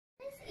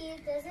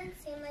Eve doesn't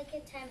seem like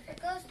a time for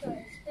ghost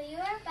stories, but you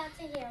are about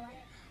to hear one.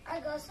 Our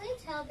ghostly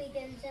tale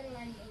begins in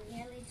London,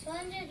 nearly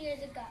 200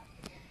 years ago.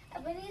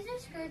 Ebenezer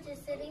Scrooge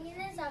is sitting in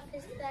his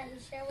office that he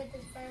shared with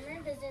his former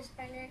business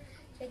partner,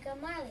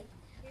 Jacob Marley.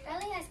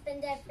 Marley has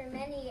been dead for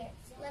many years.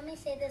 Let me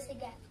say this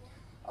again.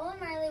 Old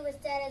Marley was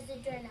dead as a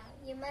doornail.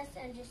 You must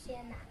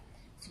understand that.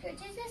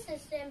 Scrooge's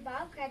assistant,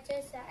 Bob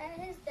Cratchit, sat at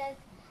his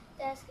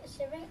desk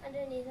shivering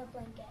underneath a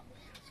blanket.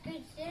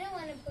 Scrooge didn't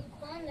want to put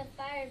coal in the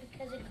fire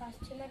because it cost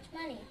too much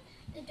money.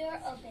 The door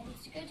opened.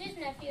 Scrooge's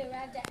nephew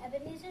arrived at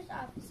Ebenezer's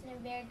office in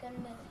a very good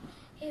mood.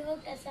 He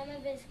hoped that some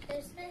of his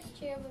Christmas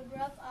cheer would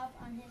rub off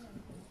on his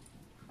uncle.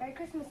 Merry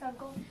Christmas,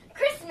 Uncle.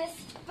 Christmas?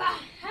 Bah,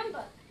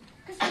 humbug.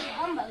 Christmas is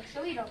humbug,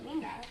 so we don't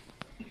mean that.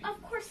 Of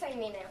course I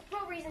mean it.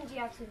 What reason do you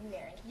have to be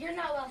married? You're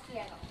not wealthy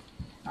at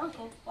all.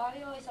 Uncle, why do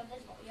you always have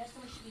this fault? You have so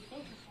much to be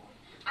thankful for.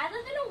 I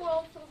live in a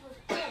world filled with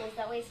fools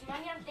that waste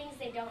money on things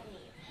they don't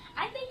need.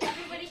 I think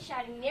everybody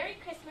shouting Merry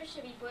Christmas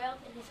should be boiled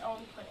in his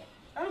own pudding.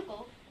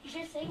 Uncle, you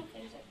should say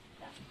things like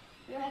that.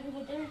 We were having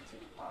a dinner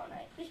tomorrow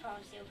night. Please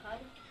promise you'll come.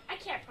 I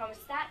can't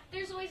promise that.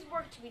 There's always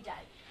work to be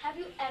done. Have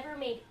you ever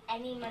made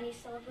any money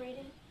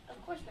celebrating? Of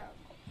course not,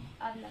 Uncle.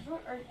 I've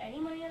never earned any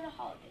money on the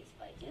holidays,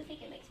 but I do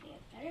think it makes me a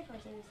better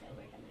person to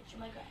celebrate and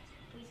nurture my grass.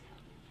 Please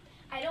come.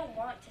 I don't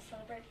want to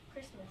celebrate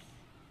Christmas.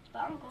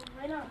 But Uncle,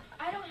 why not?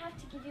 I don't have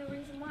to give you a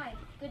reason why.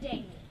 Good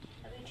day, me.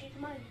 Have a change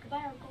of mind.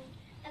 Goodbye, Uncle.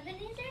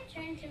 Ebenezer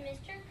turned to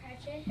Mr.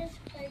 Cratchit, his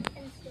clerk,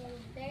 and stared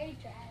very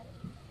dryly.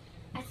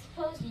 I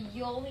suppose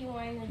you'll be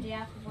wearing the day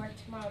off of work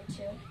tomorrow,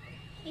 too?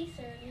 Please,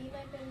 sir, we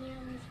might bring you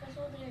on a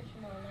special dinner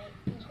tomorrow night,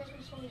 and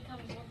Christmas only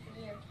comes once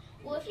a year.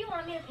 Well, if you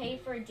want me to pay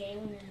for a day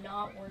when you're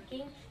not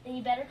working, then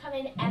you better come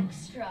in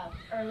extra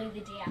early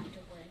the day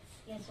afterwards.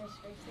 Yes, sir,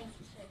 Scrooge. Thank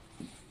you, sir.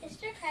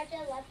 Mr.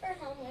 Cratchit left for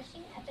home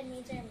wishing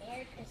Ebenezer a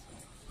Merry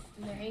Christmas.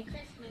 Merry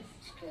Christmas.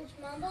 Scrooge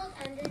mumbled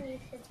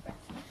underneath his breath.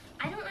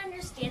 I don't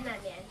understand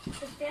that man.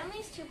 His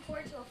family's too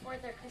poor to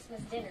afford their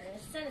Christmas dinner,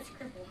 and his son is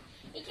crippled.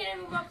 He can't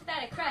even walk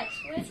without a crutch.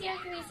 What does he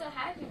have to be so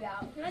happy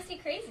about? He must be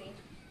crazy.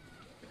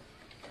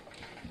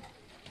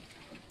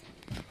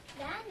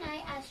 That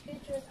night, as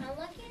Scrooge was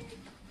unlocking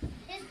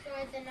his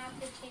door, the knock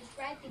was changed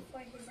right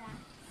before his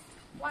eyes.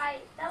 Why,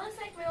 that looks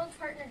like my old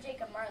partner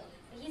Jacob Marley,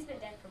 but he's been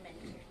dead for many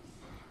years.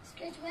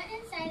 Scrooge went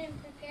inside and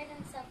prepared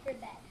himself for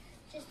bed.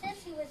 Just as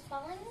he was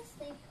falling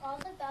asleep, all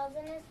the bells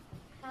in his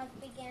house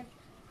began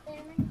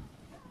clamoring.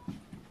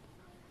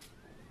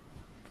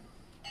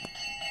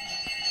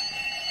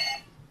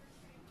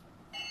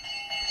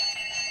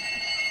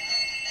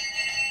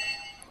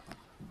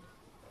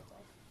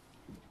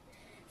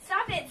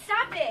 Stop it!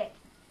 Stop it!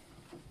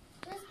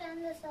 Just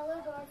then, the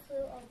cellar door flew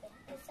open.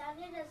 It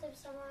sounded as if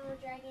someone were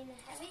dragging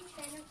a heavy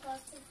chain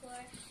across the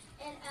floor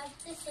and up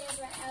the stairs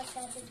right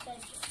outside his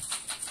bedroom.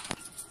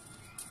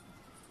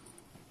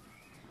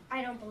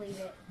 I don't believe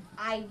it.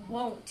 I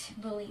won't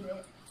believe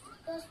it.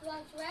 Ghost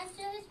walked right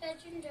to his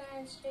bedroom door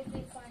and stood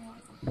before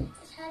him.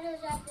 His head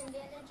was wrapped in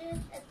bandages,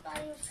 his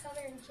body was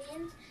covered in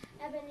chains.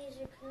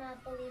 Ebenezer could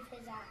not believe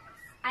his eyes.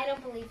 I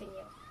don't believe in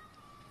you.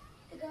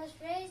 The ghost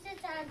raised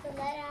its arms and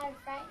let out a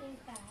frightening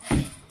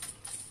cry.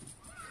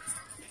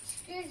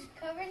 Scrooge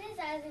covered his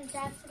eyes and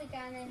dropped to the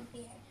ground in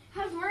fear.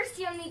 Have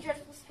mercy on me,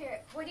 dreadful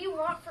spirit. What do you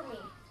want from me?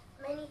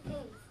 Many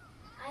things.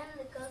 I am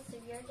the ghost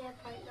of your dead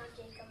partner,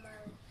 Jacob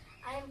Marley.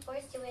 I am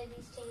forced to wear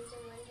these chains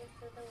and wonder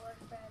for the work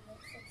forever,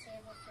 said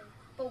Sable King.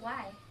 But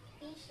why?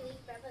 Each leaf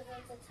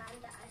represents a time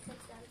that I could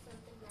have done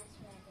something nice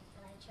for others,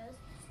 but I chose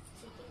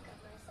to think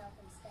of myself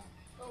instead.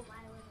 Oh,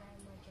 why was I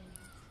more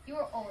generous? You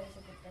were always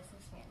a good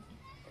businessman.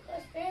 The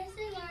ghost raised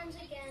his arms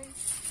again,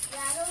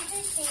 rattled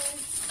his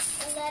chains,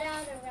 and let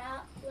out a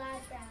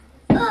loud growl.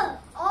 Ugh!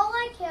 All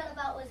I cared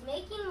about was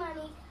making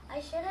money.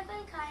 I should have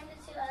been kinder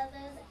to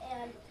others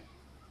and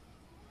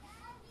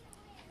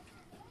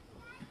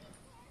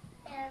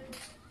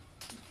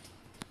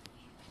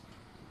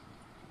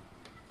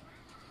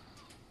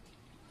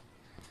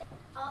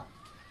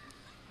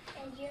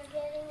you're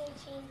getting a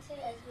chain too,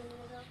 as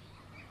usual.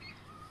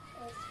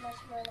 It's much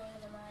more longer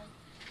than mine.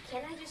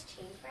 Can I just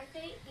change my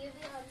fate? You'll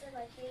be haunted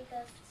by 3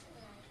 ghosts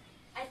tonight.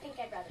 I think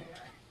I'd rather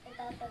not.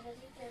 Without the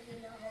visit, there'll be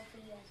no hope for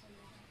you as a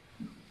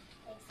man.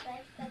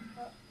 Expect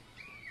that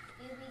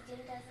you'll be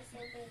doomed as the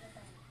same fate as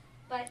I.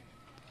 But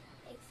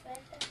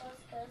expect the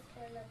ghost goes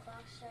when the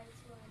clock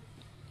strikes 1.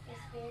 Your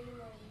spirit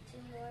will be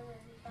 2 more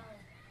will be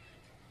followed.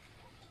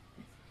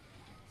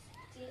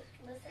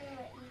 Listen to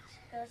what each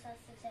ghost has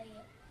to tell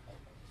you.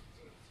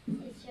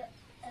 It's your,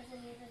 as a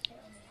news is your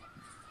only.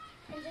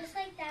 And just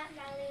like that,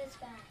 Marley is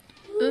back.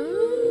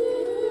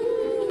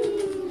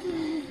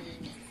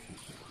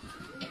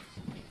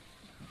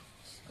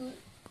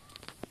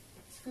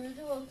 Scrooge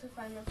awoke to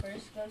find the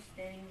first ghost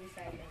standing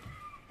beside him.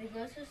 The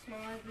ghost was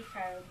small as a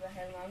child, but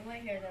had long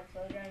white hair that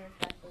flowed down his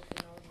back like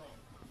an old man.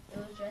 It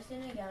was dressed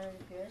in a gown of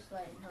the purest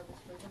light and held a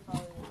sprig of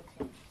holly in its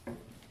hand.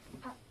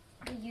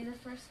 Are you the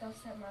first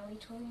ghost that Marley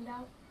told me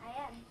about?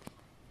 I am.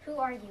 Who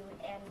are you,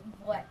 and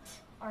what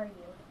are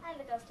you? I'm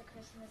the ghost of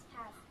Christmas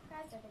past.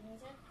 Rise,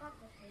 Ebenezer, walk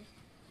with me.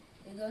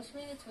 The ghost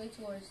made its way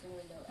towards the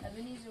window.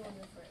 Ebenezer was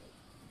afraid.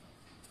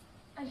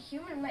 A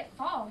human might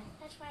fall.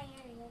 Touch my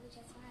hair, you'll be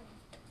just fine.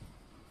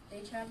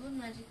 They traveled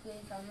magically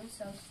and found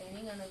themselves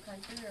standing on a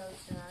country road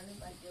surrounded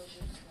by fields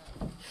of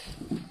snow.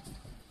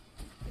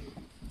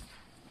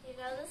 You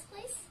know this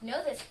place?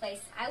 Know this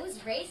place. I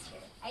was raised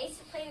here. I used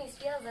to play in these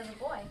fields as a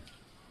boy.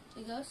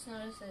 The ghost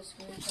noticed that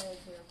Scrooge had a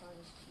tear upon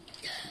his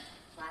cheek.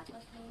 Walk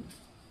with me.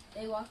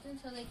 They walked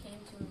until they came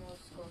to an old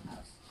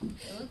schoolhouse.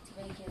 It looked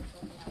vacant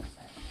from the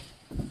outside.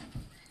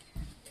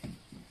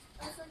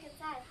 Let's look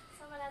inside.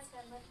 Someone else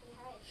been left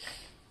behind.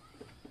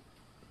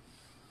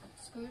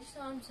 Scrooge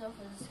saw himself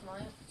as a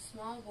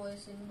small boy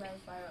sitting by the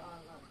fire all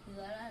alone. He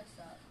let out a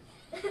sob.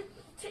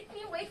 Take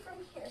me away from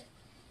here.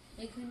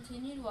 They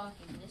continued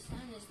walking. This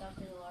time they stopped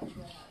at a large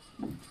warehouse.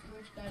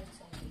 Scrooge got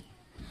excited.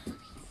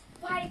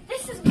 Why,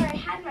 this is where I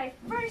had my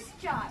first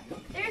job.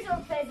 There's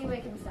old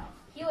Fezziwig himself.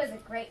 He was a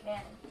great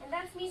man. And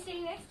that's me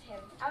sitting next to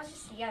him. I was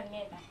just a young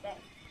man back then.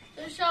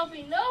 There shall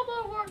be no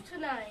more work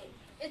tonight.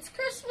 It's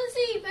Christmas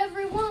Eve,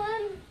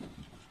 everyone.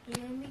 The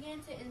room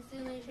began to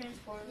instantly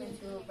transform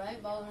into a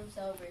bright ballroom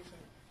celebration,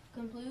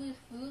 complete with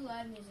food,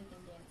 live music,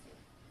 and dancing.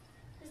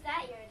 Who's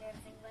that you're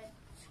dancing with?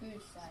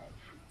 Scrooge sighed.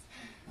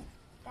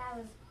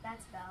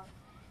 That's Belle.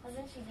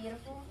 Wasn't she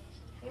beautiful?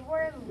 We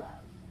were in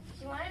love.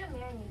 She wanted to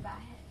marry me, but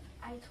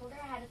I told her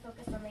I had to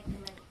focus on making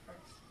money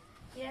first.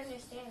 She didn't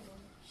understand me.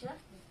 She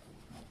left me.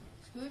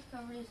 Scrooge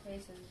covered his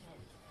face with his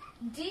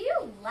hands. Do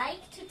you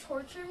like to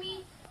torture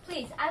me?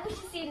 Please, I wish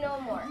to see no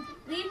more.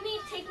 Leave me,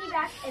 take me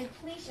back, and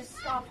please just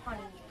stop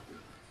haunting me.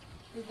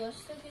 The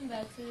ghost took him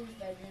back to his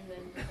bedroom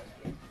and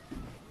disappeared.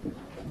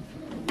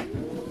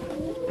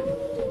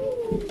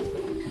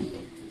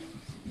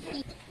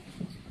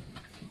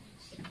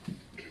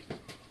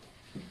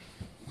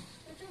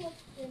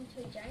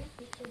 Into a giant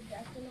creature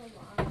dressed in a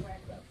long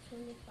red robe,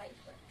 king of white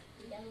fur.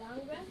 He had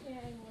long brown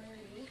hair and wore a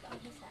wreath on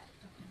his head.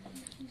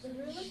 The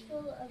room was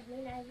full of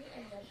green ivy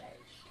and red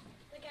berries.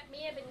 Look at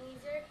me,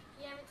 Ebenezer.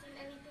 You haven't seen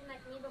anything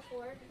like me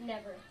before.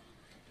 Never.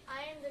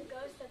 I am the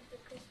ghost of the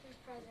Christmas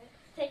present.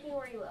 Take me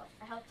where you will.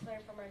 I helped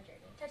learn from our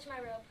journey. Touch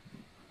my robe.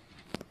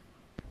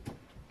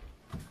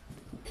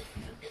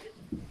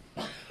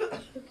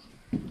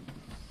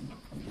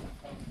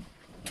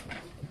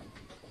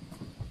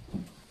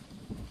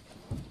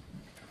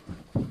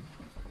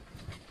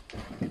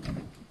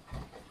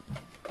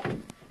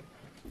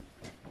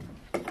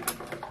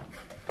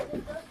 The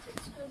ghost took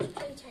Scrooge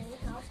to a tiny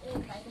house and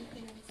invited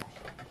him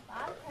inside.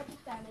 Bob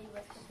Cratchit's family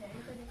was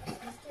preparing for the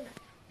Christmas dinner.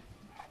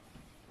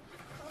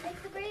 I'll make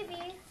the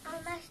gravy.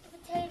 I'll mash the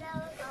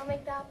potatoes. I'll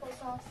make the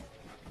applesauce.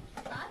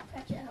 Bob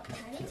Cratchit helped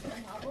Tiny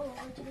Tim hobble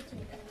over to the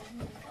table and he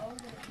was all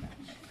really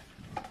fresh.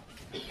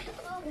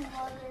 Oh,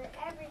 Mother,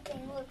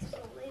 everything looks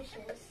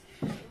delicious.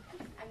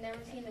 I've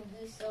never seen a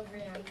goose so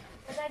grand.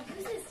 But that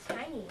goose is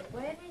tiny.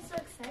 What are they so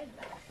excited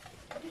about?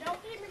 You don't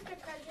pay Mr.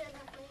 Cratchit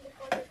enough money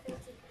before the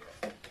Christmas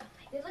dinner.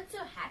 They look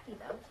so happy,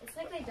 though. It's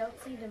like they don't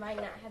see the mind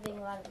not having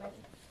a lot of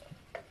money.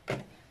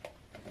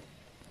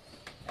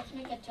 Let's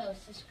make a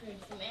toast to Scrooge,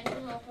 the man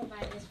who will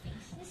provide this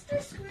feast.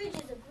 Mr. Scrooge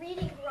is a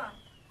greedy grunt.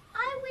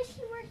 I wish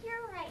he were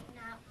here right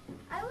now.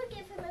 I would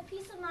give him a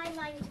piece of my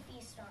mind to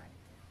feast on.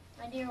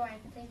 My dear wife,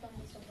 please don't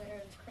be so bitter.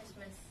 It's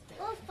Christmas.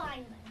 Well,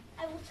 fine then.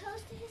 I will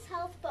toast to his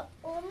health, but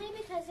only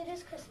because it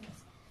is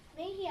Christmas.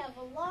 May he have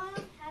a long,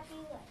 happy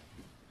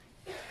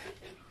life.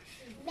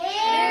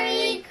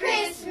 Merry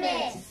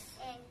Christmas!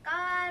 And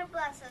God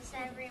bless us,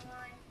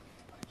 everyone.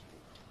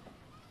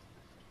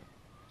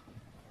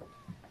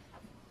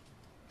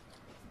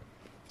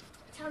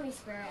 Tell me,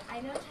 Spirit, I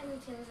know Tiny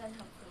Tim is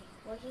unhealthy.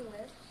 Where he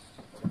live?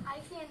 I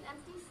see an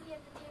empty seat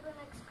at the table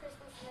next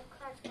Christmas and a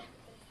crack against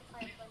the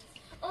fireplace.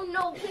 Oh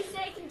no, please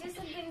say I can do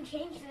something to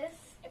change this.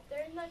 If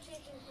there is no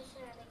change in his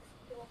ceramics,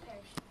 he will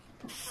perish.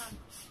 Come,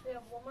 we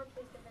have one more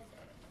place to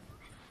visit.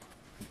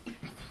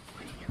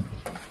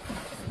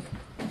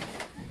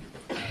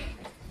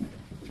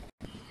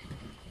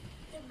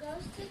 The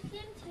ghost took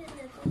him to the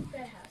Nichols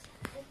Bread House.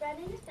 His friend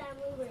and his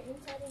family were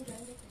inside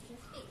enjoying the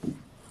Christmas feast.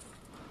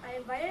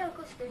 I invited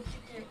Uncle Scrooge to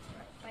dinner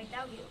tonight. My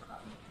dad will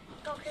come.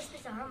 Call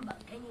Christmas a humbug.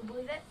 Can you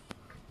believe it?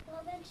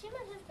 Well, then she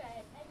must have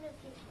read. I have no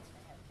patience for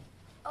him.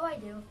 Oh, I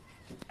do.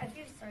 I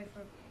feel sorry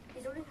for him.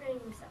 He's only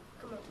hurting himself.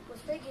 Come on,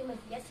 let's play a game of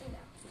yes and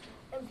no.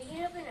 I'm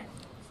thinking of an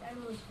animal. This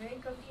animal is very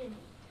grumpy and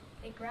mean.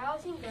 It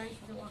growls and grunts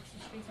as it walks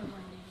the streets on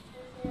one knee.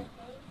 Is it a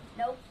thing?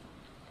 Nope.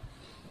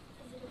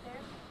 Is it a bear?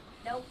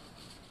 Nope.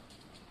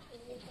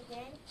 Is it a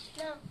gang?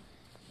 No.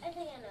 I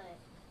think I know it.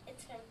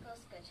 It's Uncle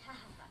Scrooge. Ha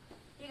ha ha.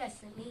 You guys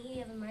sent me. He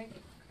have a Merry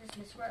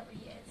Christmas wherever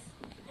he is.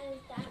 And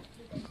is that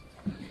because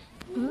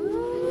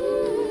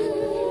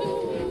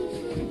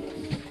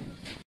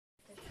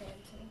The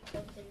phantom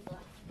cloaked in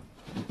black.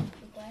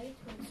 He glided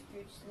towards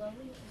Scrooge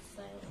slowly and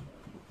silently.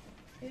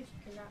 Scrooge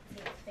could not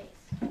see his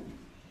face.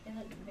 It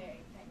looked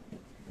very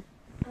frightened.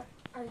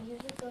 Are you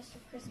the ghost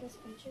of Christmas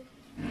future?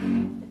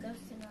 The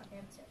ghost did not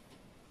answer.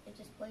 It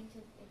just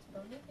pointed its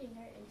bony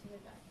finger into the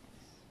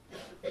darkness.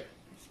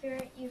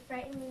 Spirit, you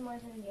frighten me more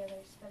than the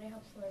others, but it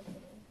helps learn from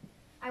me.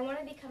 I want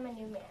to become a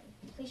new man.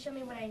 Please show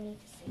me what I need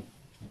to see.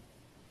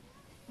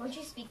 Won't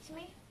you speak to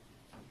me?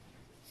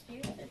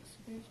 Scrooge took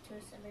Scrooge to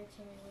a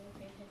cemetery where a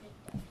grave had been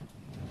dug.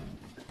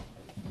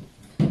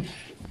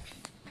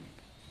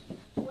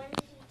 When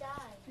did he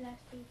die?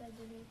 Last week, I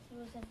believe. He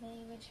was a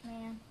very rich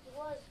man. He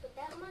was, but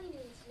that money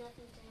means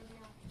nothing to him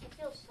now. I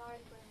feel sorry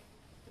for him.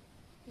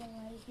 You're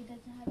right. He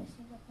doesn't have a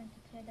single friend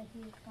to care that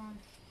he is gone.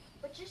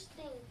 But just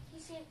think, he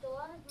saved a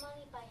lot of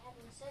money by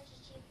having such a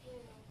cheap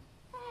funeral.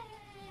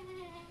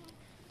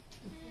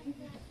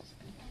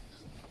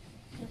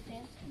 The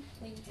fans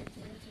complained that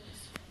there was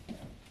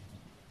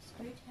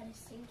Scrooge had a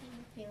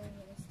sinking feeling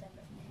in his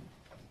stomach.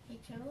 He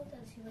trembled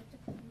as he looked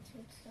upon the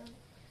tombstone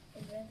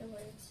and read the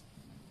words,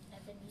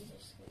 Ebenezer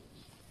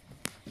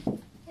Scrooge.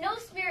 No,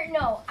 Spirit,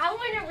 no. I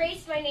want to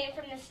erase my name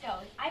from the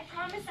stone. I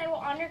promise I will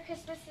honor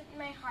Christmas in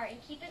my heart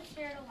and keep its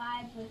spirit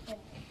alive within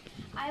me.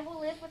 I will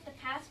live with the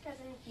past,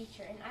 present, and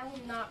future, and I will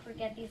not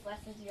forget these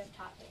lessons you have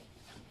taught me.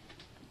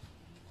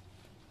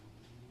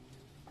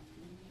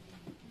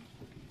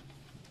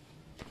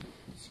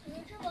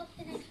 Scrooge awoke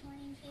the next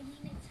morning feeling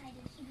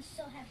excited. He was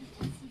so happy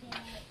to see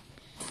daylight.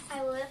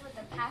 I will live with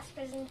the past,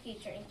 present, and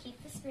future, and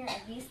keep the spirit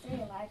of these three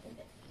alive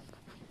within me.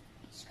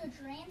 Scrooge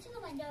ran to the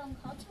window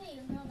and called to a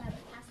young girl that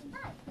was passing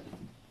by.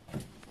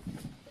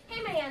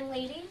 Hey, my young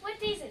lady, what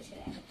day is it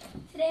today?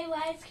 Today,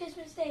 why, it's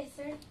Christmas Day,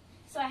 sir.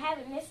 So I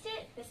haven't missed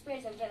it? The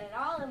spirits have done it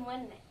all in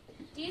one night.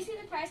 Do you see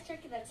the prize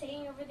turkey that's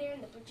hanging over there in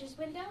the butcher's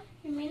window?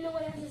 You mean the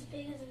one that's as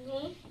big as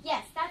me?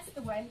 Yes, that's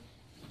the one.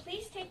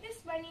 Please take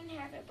this money and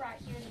have it brought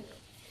here to me.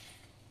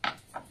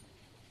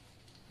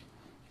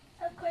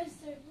 Of course,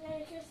 sir.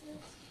 Merry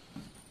Christmas.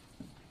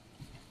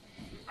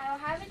 I will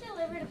have it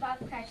delivered to Bob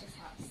Cratchit's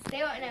house.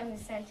 They won't know who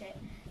sent it.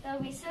 They'll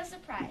be so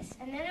surprised.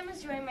 And then I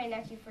must join my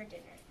nephew for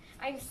dinner.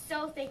 I'm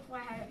so thankful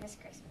I haven't missed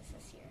Christmas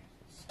this year.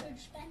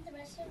 Scrooge spent the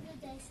rest of the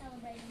day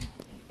celebrating.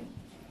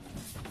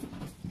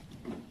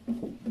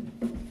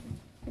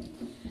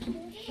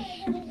 Scrooge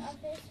arrived at his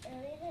office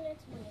early the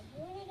next morning.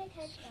 He wanted to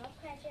catch Bob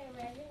Cratchit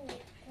arriving late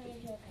to play a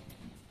joke on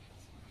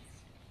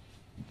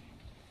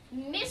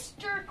him.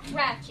 Mr.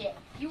 Cratchit,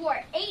 you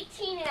are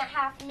 18 and a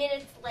half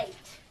minutes late.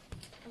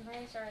 I'm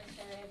very sorry,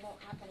 sir. It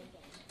won't happen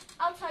again.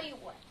 I'll tell you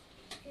what.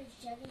 Scrooge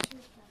jumped into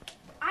his pocket.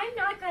 I'm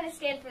not going to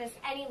stand for this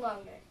any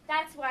longer.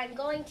 That's why I'm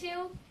going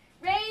to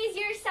raise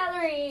your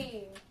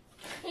salary.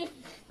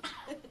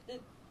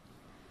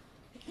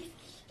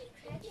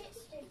 Cratchit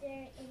stood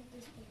there in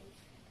disbelief.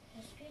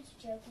 Was Scrooge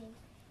joking?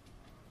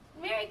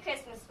 Merry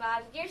Christmas,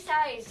 Bob. Your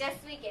salary is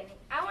just the beginning.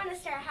 I want to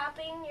start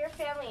helping your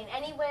family in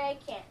any way I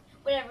can.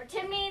 Whatever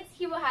Tim needs,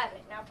 he will have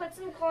it. Now put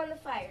some coal in the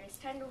fire. It's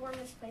time to warm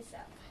this place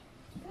up.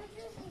 Scrooge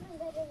was even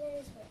better than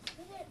his wish.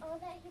 He did all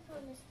that he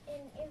promised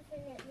and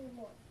infinitely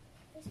more.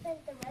 He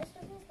spent the rest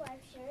of his life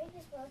sharing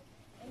his wealth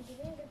and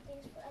doing good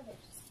things for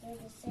others.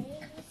 There's a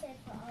saying he said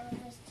for all of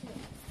us too.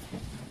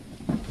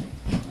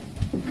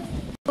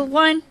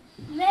 One.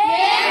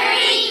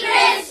 Merry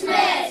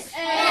Christmas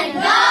and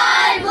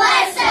God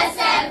bless